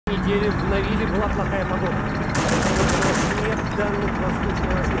неделе в Навиле была плохая погода. Нет данных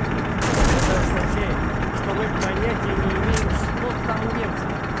воздушной разведки. Это означает, что мы понятия не имеем, что там у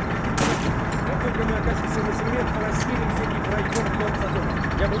немцев. Как только мы окажемся на земле, порасхилимся и пройдем дом за домом.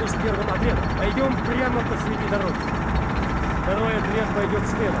 Я буду с первым отрядом. Пойдем прямо посреди дороги. Второй отряд пойдет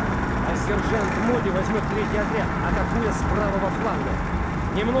слева, а сержант Моди возьмет третий отряд, атакуя с правого фланга.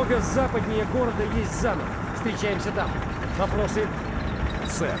 Немного западнее города есть замок. Встречаемся там. Вопросы?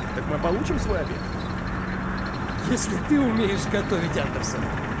 Сэр, так мы получим свой обед? Если ты умеешь готовить, Андерсон.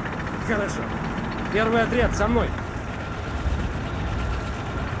 Хорошо. Первый отряд за мной.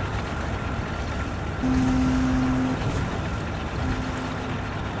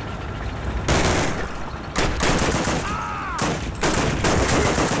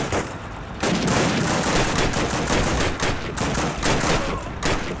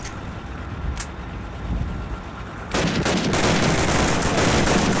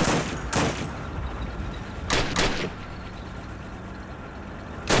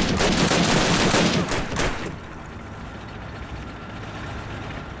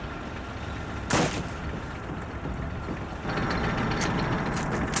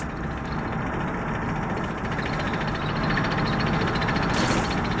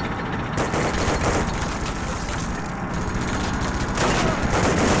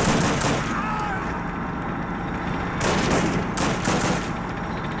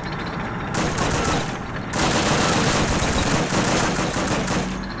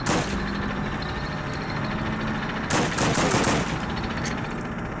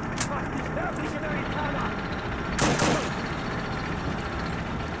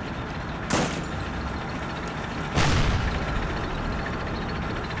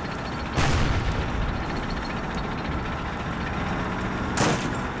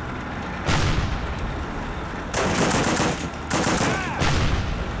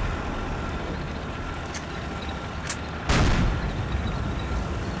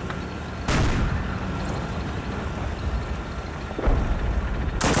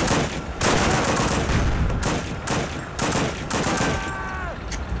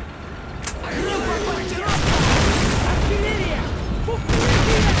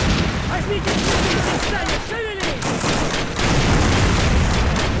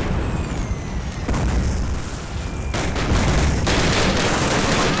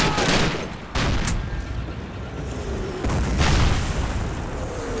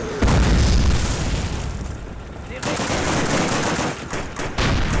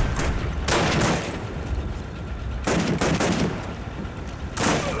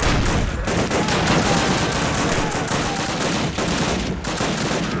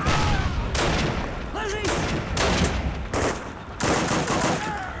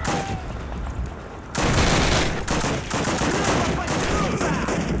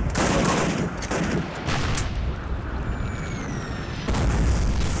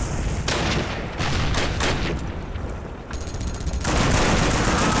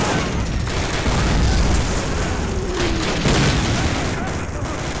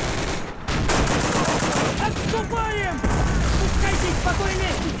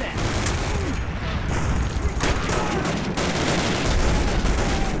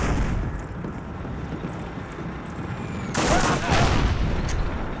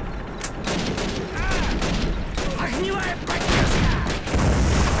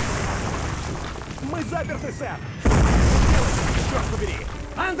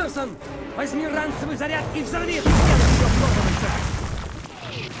 Андерсон, возьми ранцевый заряд и взорви!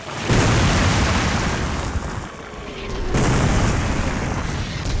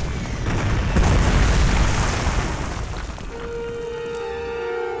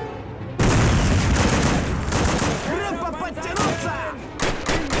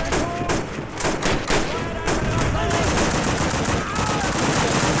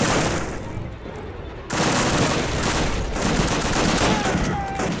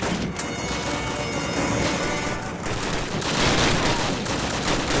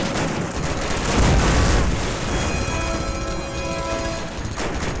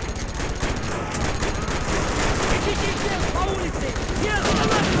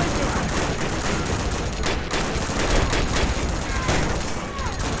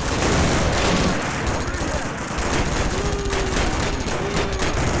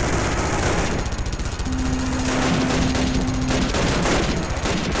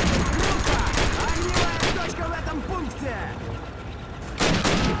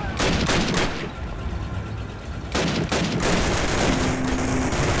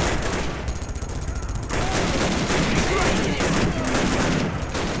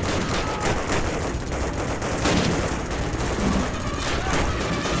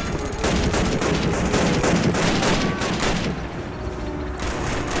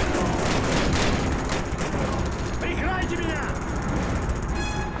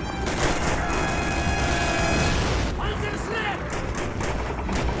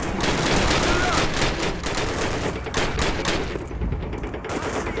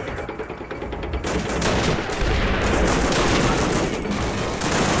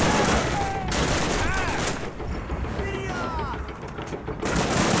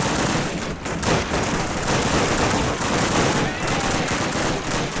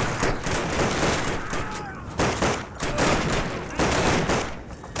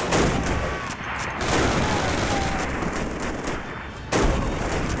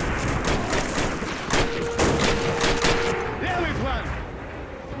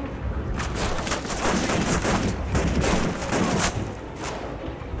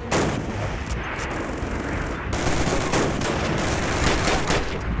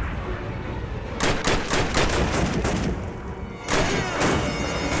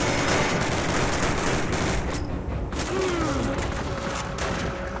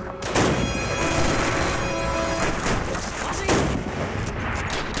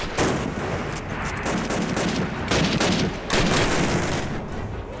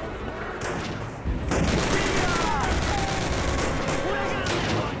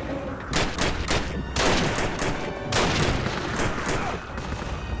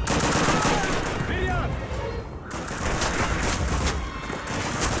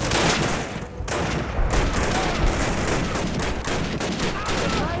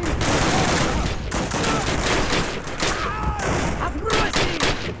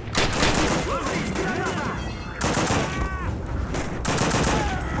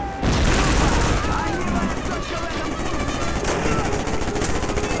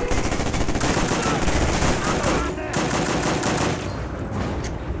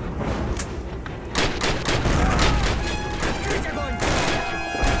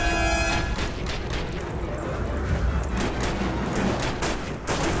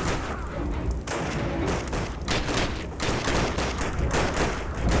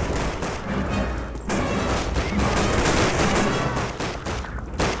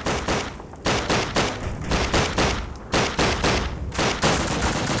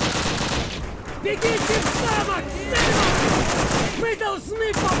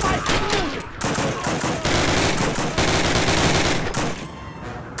 должны попасть внутрь!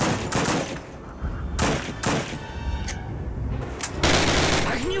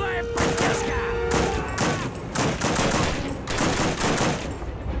 Огневая поддержка!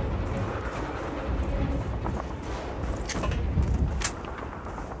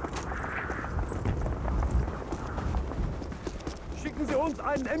 Schicken Sie uns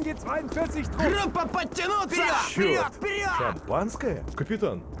einen MG-42-Trupp! Группа подтянуться! Вперед! Черт! Вперед! Шампанское?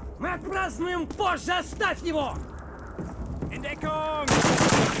 Капитан! Мы отпразднуем позже, оставь его! In Deckung!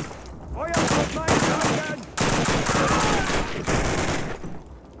 Feuer auf meinen Wagen!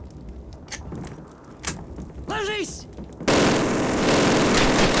 Ложись!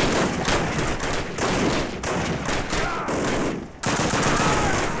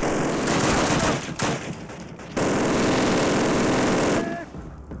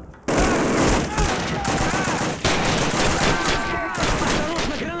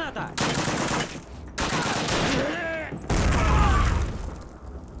 Осторожно, граната!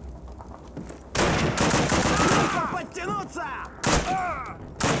 Группа подтянуться!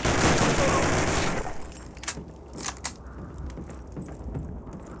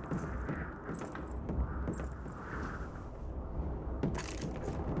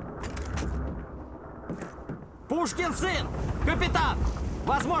 Пушкин сын! Капитан!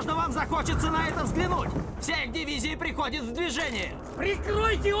 Возможно, вам захочется на это взглянуть. Вся их дивизия приходит в движение.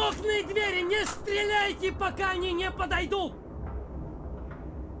 Прикройте окна и двери! Не стреляйте, пока они не подойдут!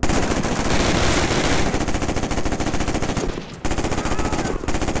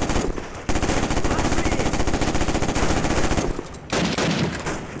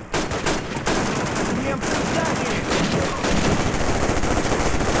 Немцы в здании!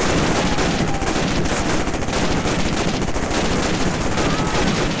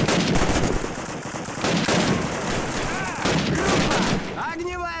 Группа!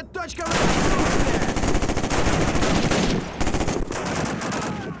 Огневая точка в этом пункте!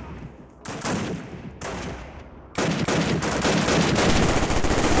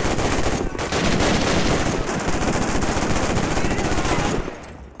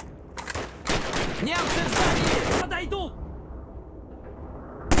 Немцы в здании! Подойдут!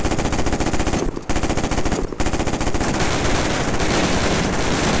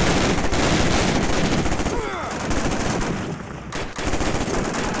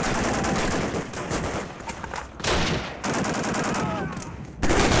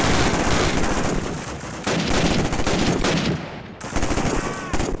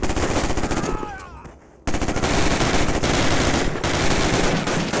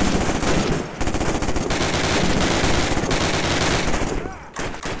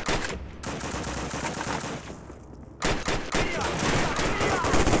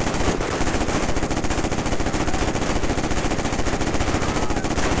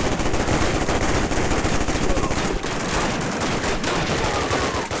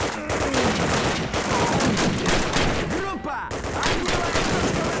 Группа! Огневая точка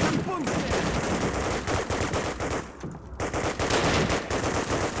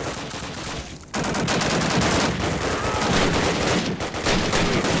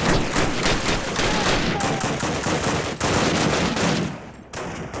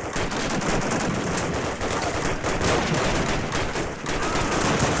в этом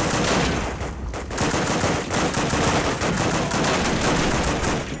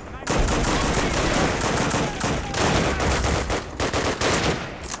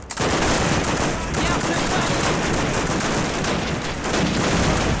пункте! Немцы в здании!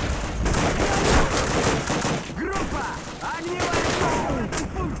 Группа! Огневая точка в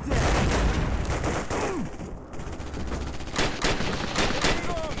этом пункте!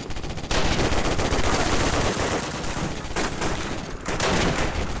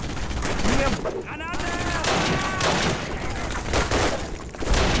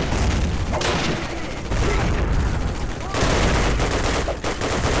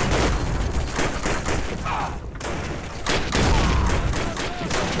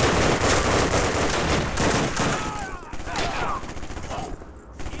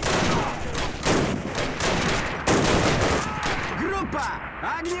 Группа!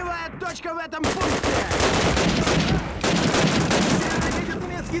 Огневая точка в этом пункте! Северный видит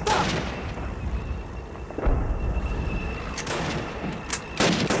немецкий танк!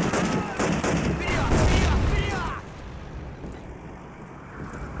 Вперед! Вперед! Вперед!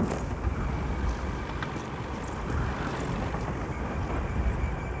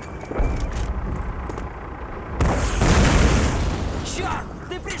 Черт!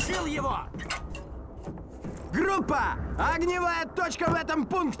 Ты пришил его! Группа! Огневая точка в этом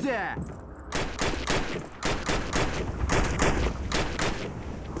пункте!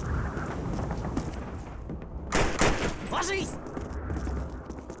 Ложись!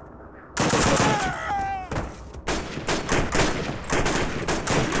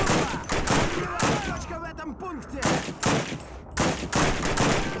 Точка в этом пункте!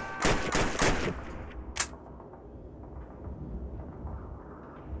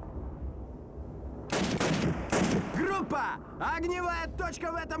 Группа! Огневая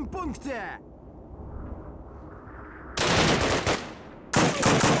точка в этом пункте!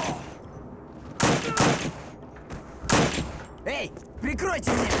 Эй,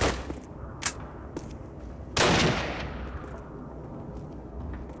 прикройте меня!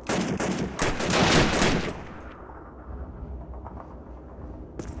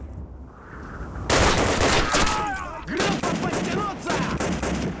 Группа, подтянуться!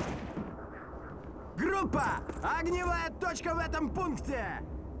 Группа! Огневая точка в этом пункте!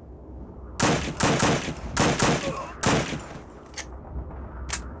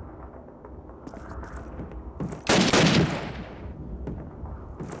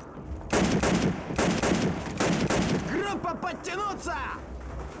 Группа, подтянуться!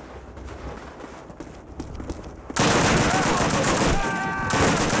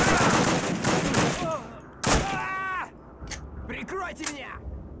 Прикройте меня!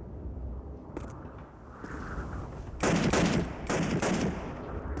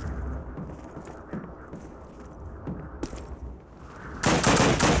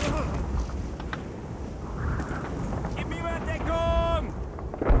 Gib mir mehr Deckung!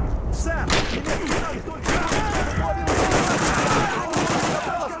 Сэр, немецкий танк только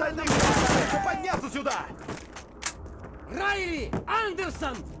остальным подняться сюда! Райли!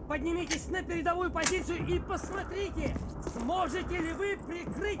 Андерсон! Поднимитесь на передовую позицию и посмотрите, сможете ли вы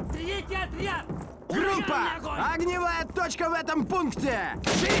прикрыть третий отряд! Группа! Ураганный огонь! Огневая точка в этом пункте!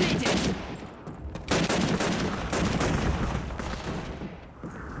 Шевелитесь!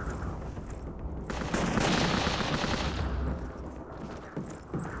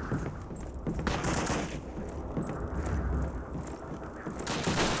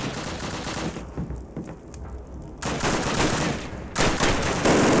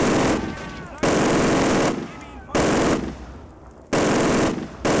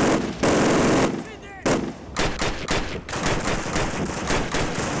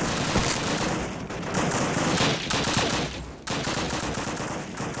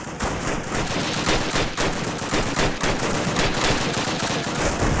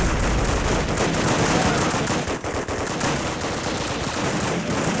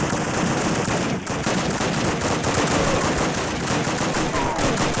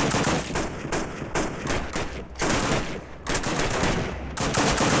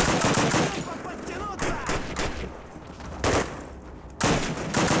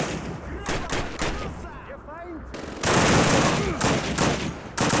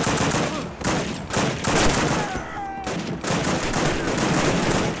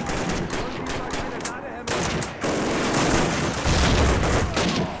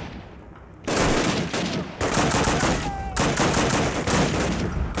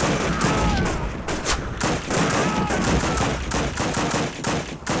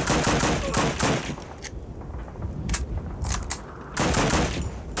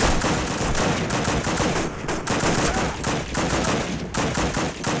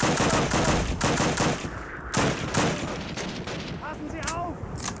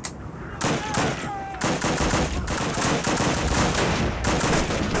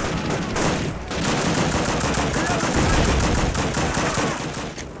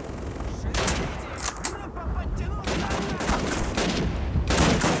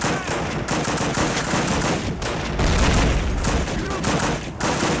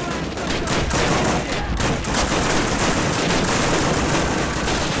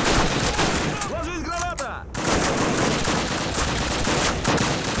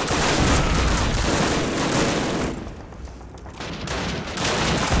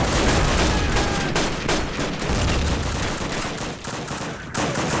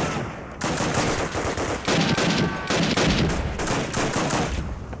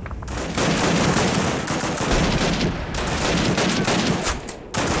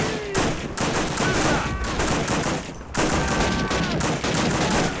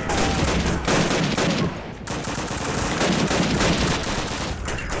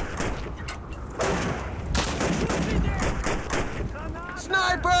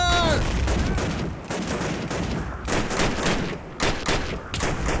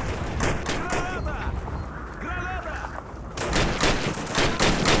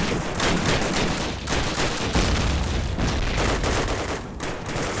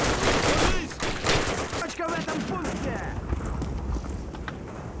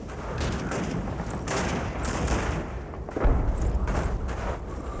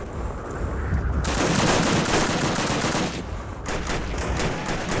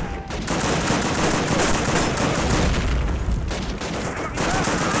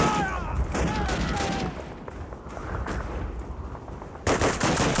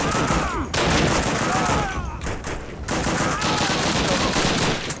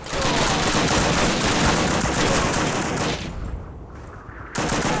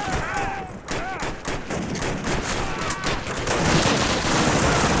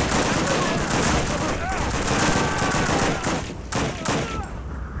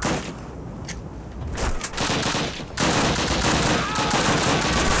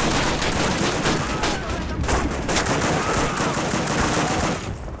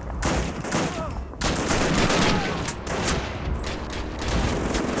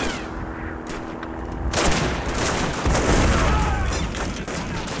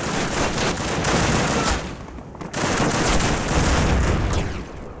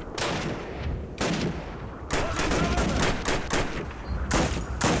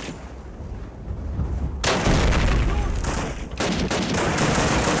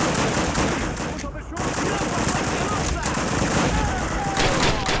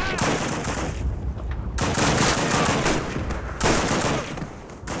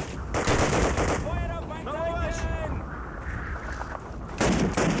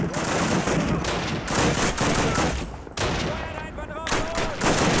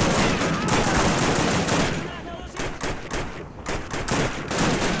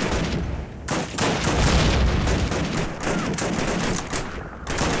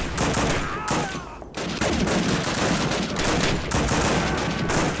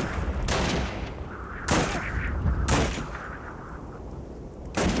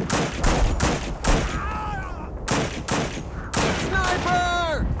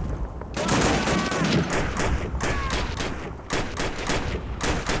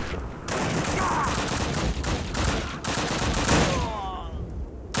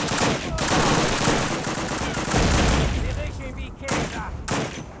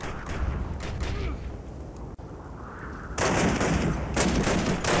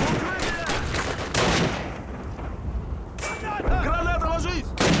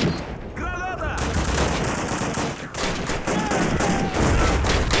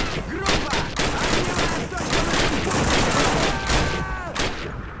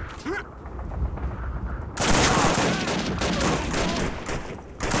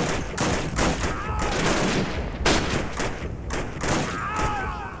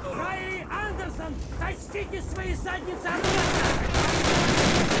 Почтите свои задницы обратно!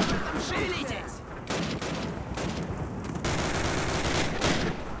 Шевелитесь!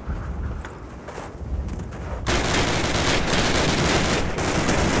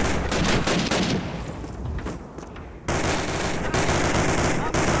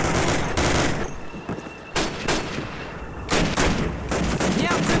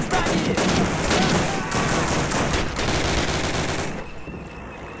 Немцы в здании!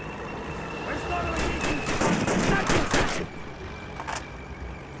 Вы здорово действуете! Задница!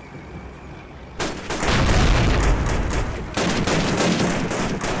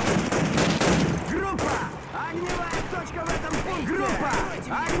 Группа! Огневая точка в этом пункте! Группа!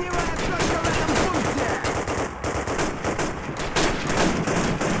 Огневая точка в этом пункте!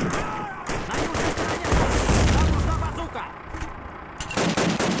 На южной стороне! Нам нужна базука!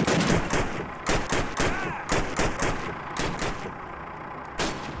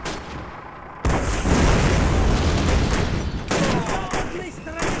 На западной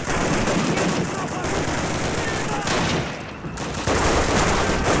стороне мне нужна базука!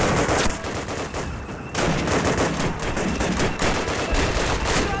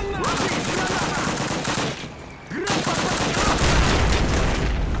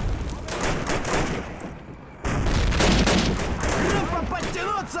 Группа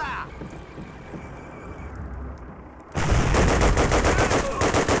подтянуться!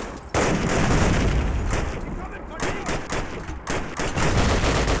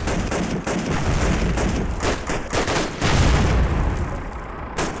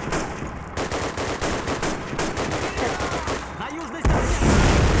 На южной стороне!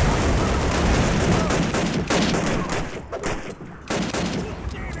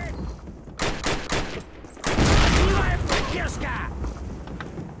 Огневая поддержка!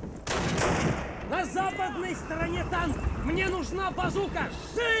 На западной стороне танк! Мне нужна базука!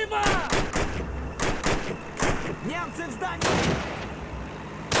 Живо! Немцы в здании!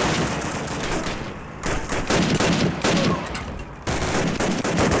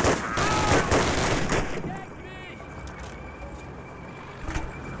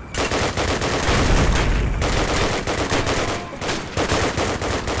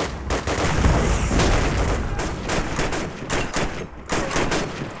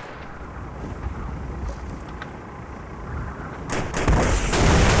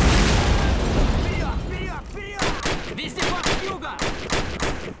 Вперед! Вперед! Вперед! Вездеход с юга!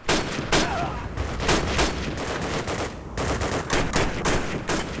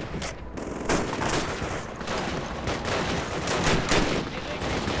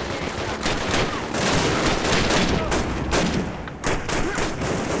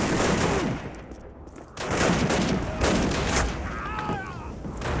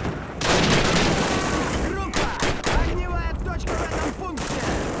 Группа! Огневая точка в этом пункте!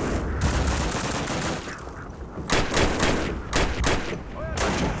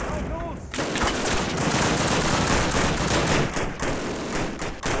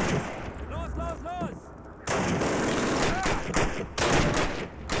 Los, los, los!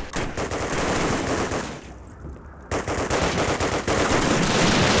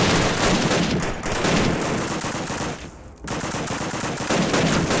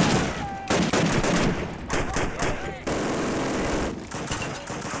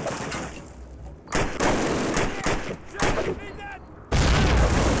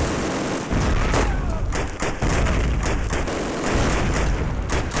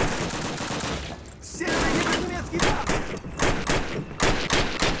 Северо-немецкий танк!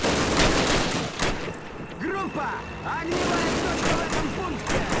 Группа! Огневая точка в этом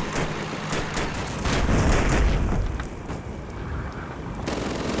пункте!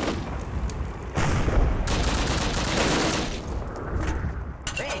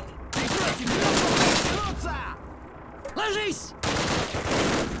 Эй! Прикройте! Группа подтянуться! Ложись!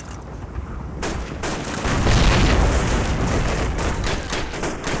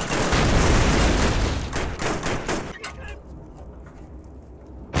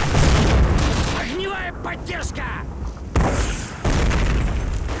 Огневая поддержка!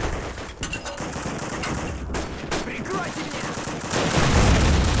 Прикройте меня!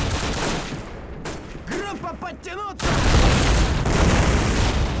 Группа подтянуться!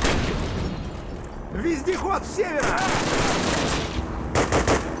 Вездеход с севера!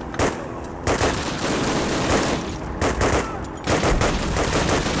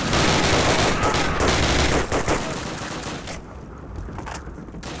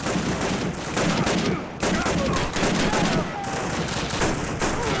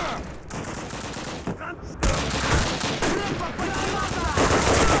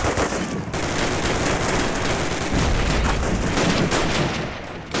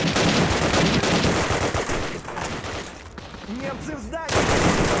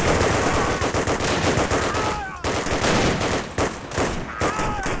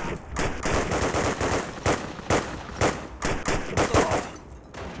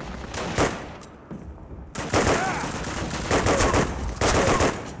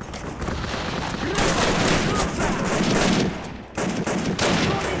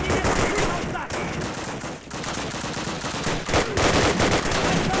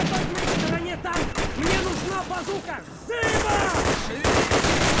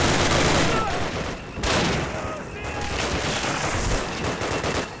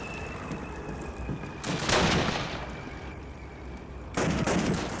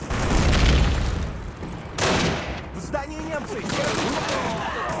 немцы!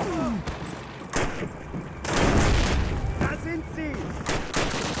 Da sind sie!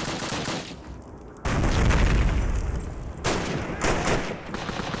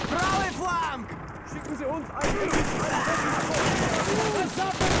 Правый фланг! Schicken Sie uns einen! На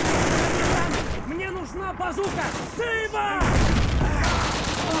запад, капитан! Мне нужна базука! Сыба!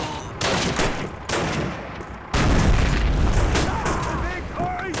 Bewegt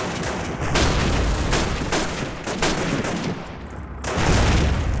euch!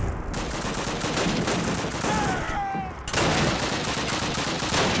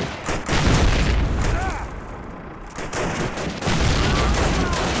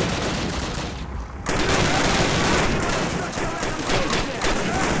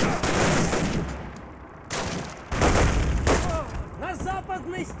 На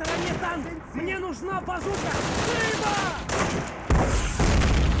западной стороне танк! Мне нужна базука! Сыба!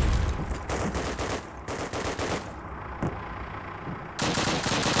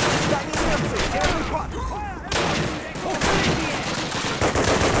 Да не немцы! Первый ход! Укрытие!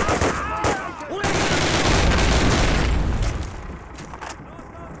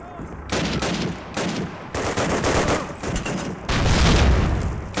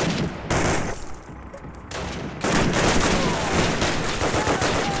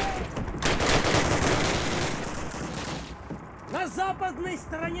 На западной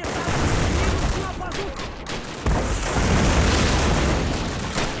стороне танк! Мне нужна базука!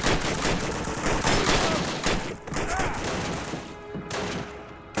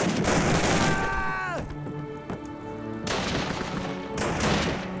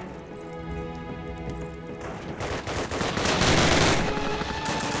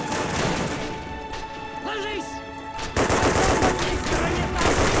 Ложись! На западной стороне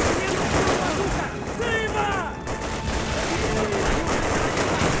танк! Мне нужна базука! Сыба!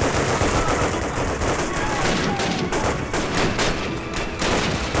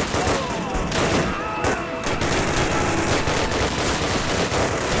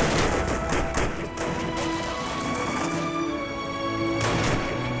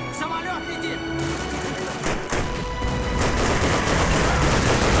 Самолет летит!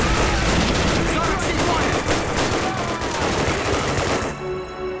 47-е!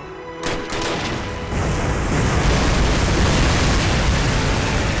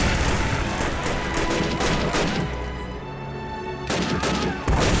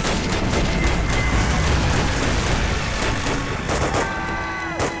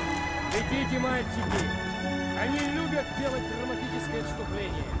 Летите, мальчики! Они любят делать драматическое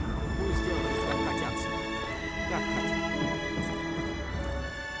вступление. Пусть делают, как хотят. Как хотят.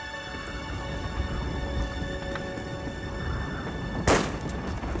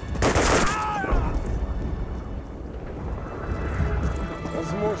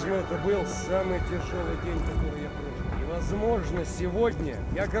 Возможно, это был самый тяжелый день, который я прожил. И, возможно, сегодня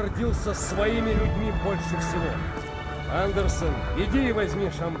я гордился своими людьми больше всего. Андерсон, иди и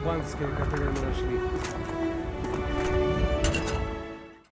возьми шампанское, которое мы нашли.